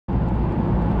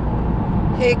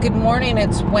Hey, good morning.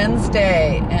 It's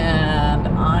Wednesday and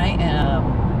I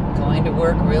am going to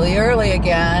work really early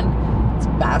again. It's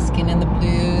basking in the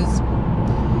blues.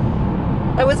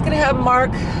 I was going to have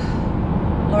Mark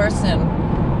Larson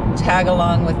tag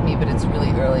along with me, but it's really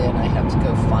early and I have to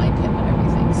go find him and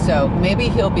everything. So maybe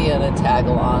he'll be in a tag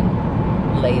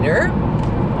along later.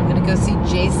 I'm going to go see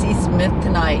J.C. Smith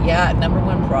tonight. Yeah, at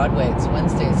 #1 Broadway. It's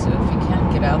Wednesday, so if you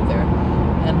can't get out there.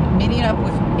 And meeting up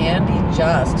with Andy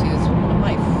Just, who's one of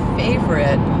my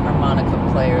favorite harmonica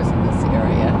players in this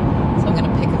area. So I'm going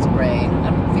to pick his brain.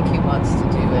 I don't think he wants to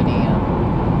do any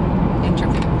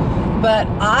interview. But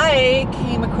I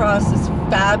came across this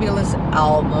fabulous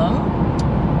album,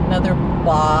 another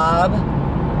Bob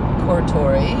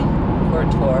Corritore. I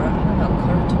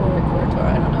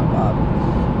don't know Bob.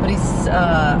 But he's,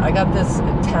 I got this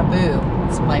Taboo.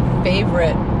 It's my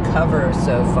favorite cover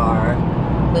so far.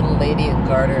 Little Lady in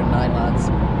Garter Nylons,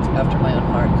 after my own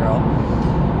heart, girl.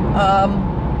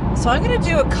 So I'm going to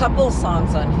do a couple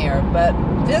songs on here, but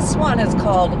this one is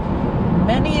called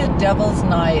Many a Devil's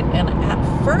Night, and at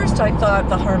first I thought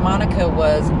the harmonica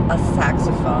was a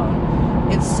saxophone.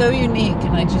 It's so unique,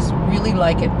 and I just really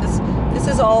like it. This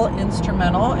is all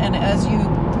instrumental, and as you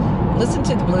listen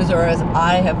to the blues, or as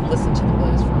I have listened to the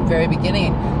blues from the very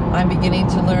beginning, I'm beginning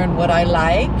to learn what I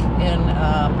like, and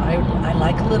I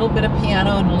like a little bit of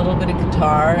piano and a little bit of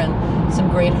guitar and some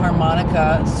great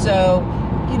harmonica. So,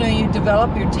 you know, you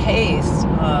develop your taste.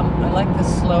 I like the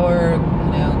slower,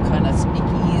 you know, kind of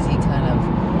speakeasy kind of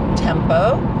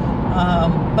tempo.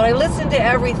 But I listen to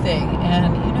everything,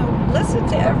 and, you know, listen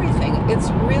to everything.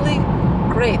 It's really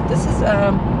great. This is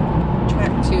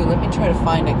track 2. Let me try to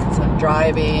find it because I'm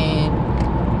driving,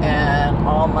 and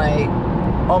all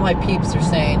my peeps are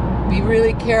saying, be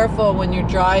really careful when you're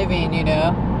driving, you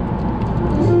know.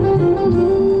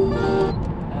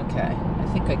 Okay, I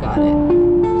think I got it.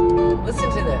 Listen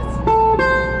to this.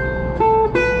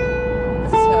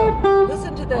 So,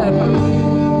 listen to the...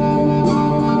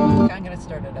 I'm going to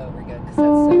start it over again because that's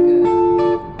so good.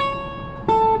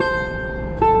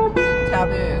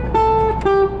 Taboo.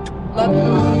 Love you,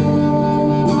 Mom.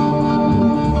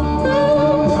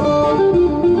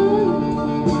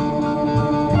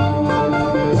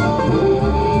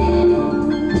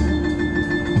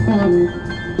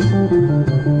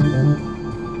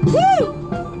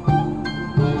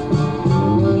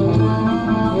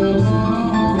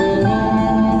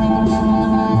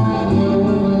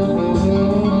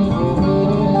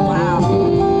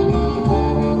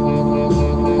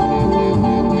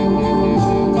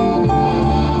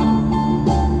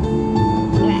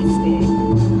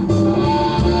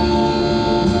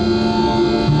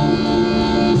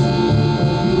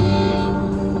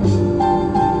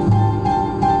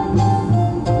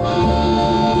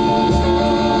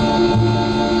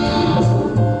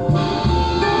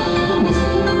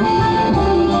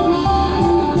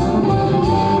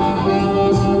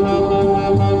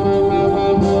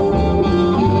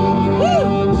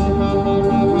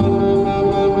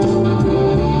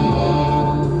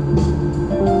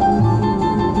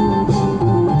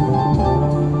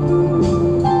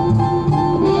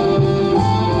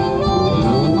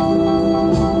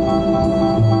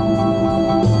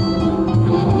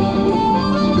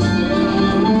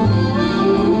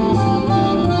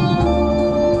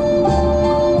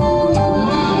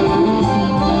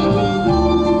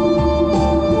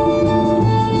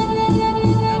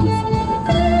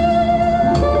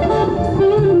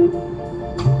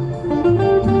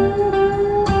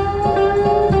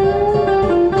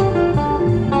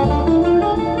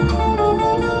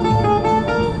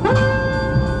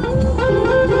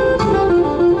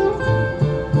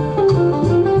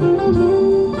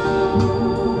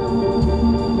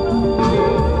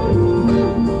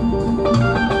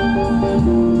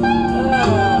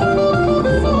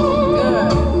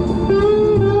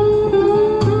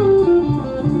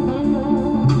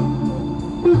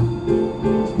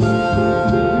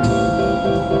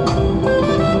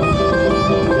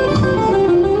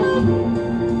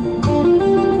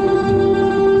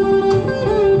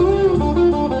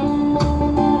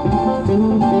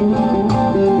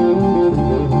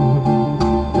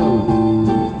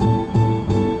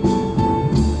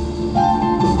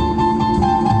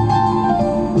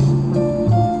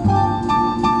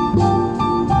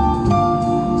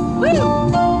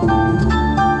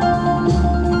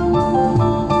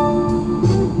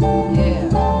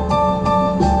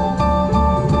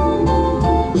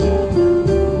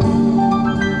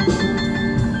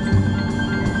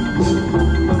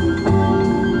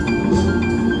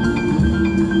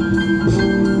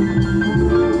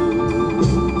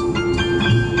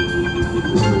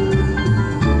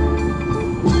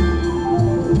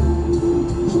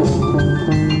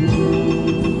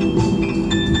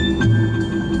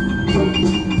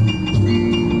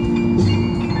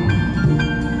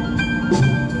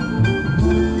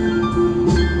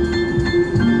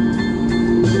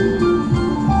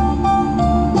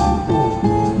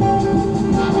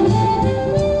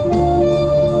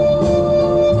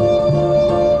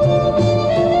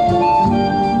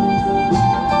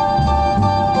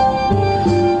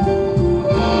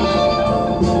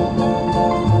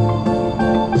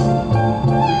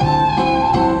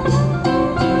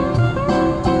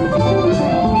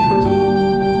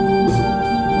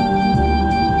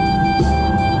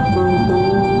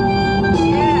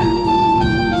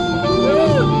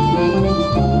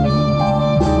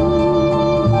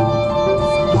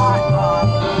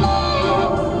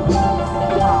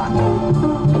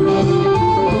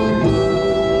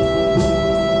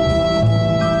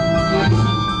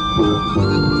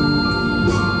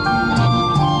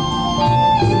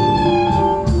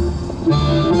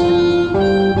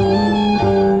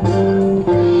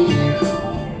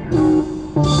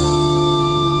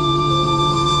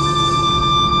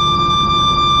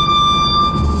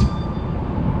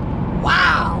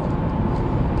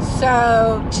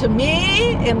 So to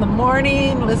me, in the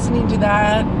morning, listening to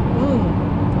that,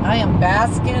 I am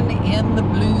basking in the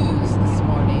blues this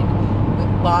morning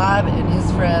with Bob and his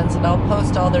friends, and I'll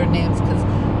post all their names because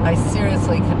I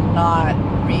seriously cannot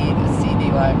read a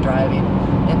CD while I'm driving.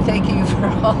 And thank you for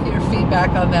all your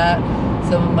feedback on that.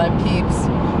 Some of my peeps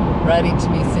writing to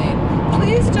me saying,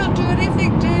 please don't do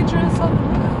anything dangerous on the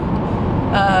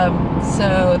road.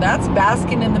 So that's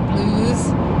basking in the blues,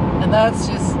 and that's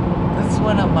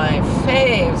one of my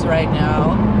faves right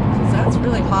now because that's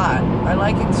really hot. I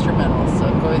like instrumentals, so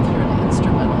I'm going through an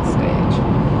instrumental stage.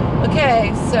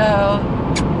 Okay, so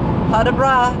ha det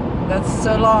bra. That's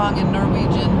so long in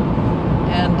Norwegian,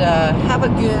 and have a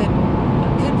good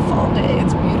fall day.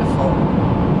 It's beautiful.